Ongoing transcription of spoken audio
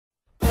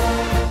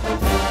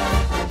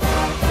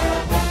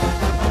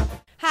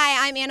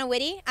I'm Anna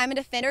Whitty. I'm a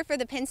defender for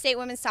the Penn State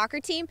women's soccer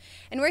team,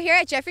 and we're here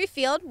at Jeffrey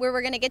Field where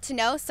we're going to get to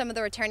know some of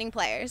the returning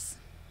players.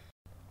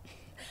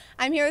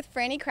 I'm here with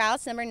Frannie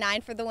Crouse, number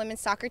 9 for the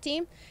women's soccer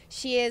team.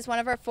 She is one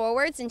of our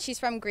forwards, and she's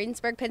from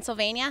Greensburg,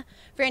 Pennsylvania.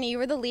 Frannie, you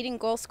were the leading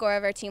goal scorer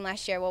of our team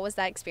last year. What was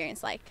that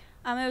experience like?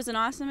 It was an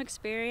awesome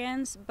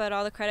experience, but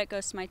all the credit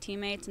goes to my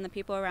teammates and the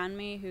people around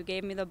me who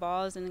gave me the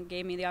balls and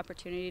gave me the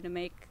opportunity to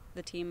make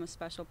the team a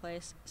special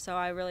place. So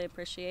I really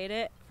appreciate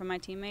it from my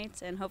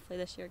teammates, and hopefully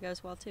this year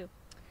goes well too.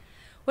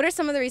 What are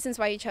some of the reasons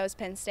why you chose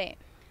Penn State?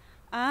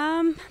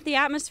 The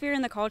atmosphere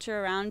and the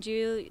culture around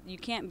you, you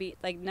can't beat,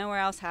 like nowhere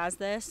else has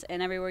this,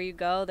 and everywhere you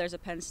go there's a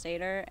Penn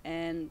Stater,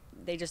 and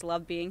they just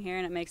love being here,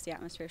 and it makes the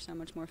atmosphere so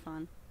much more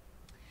fun.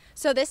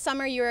 So this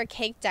summer you were a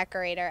cake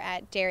decorator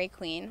at Dairy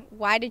Queen.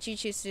 Why did you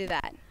choose to do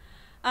that?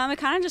 It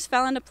kind of just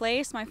fell into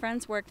place. My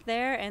friends worked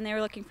there, and they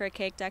were looking for a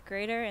cake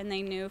decorator, and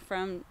they knew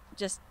from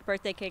just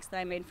birthday cakes that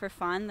I made for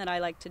fun that I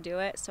liked to do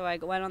it. So I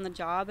went on the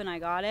job and I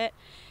got it,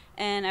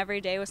 and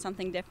every day was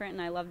something different,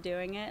 and I loved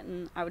doing it,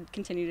 and I would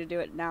continue to do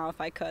it now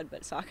if I could,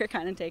 but soccer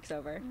kind of takes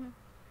over.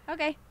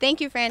 Okay, thank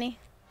you, Frannie.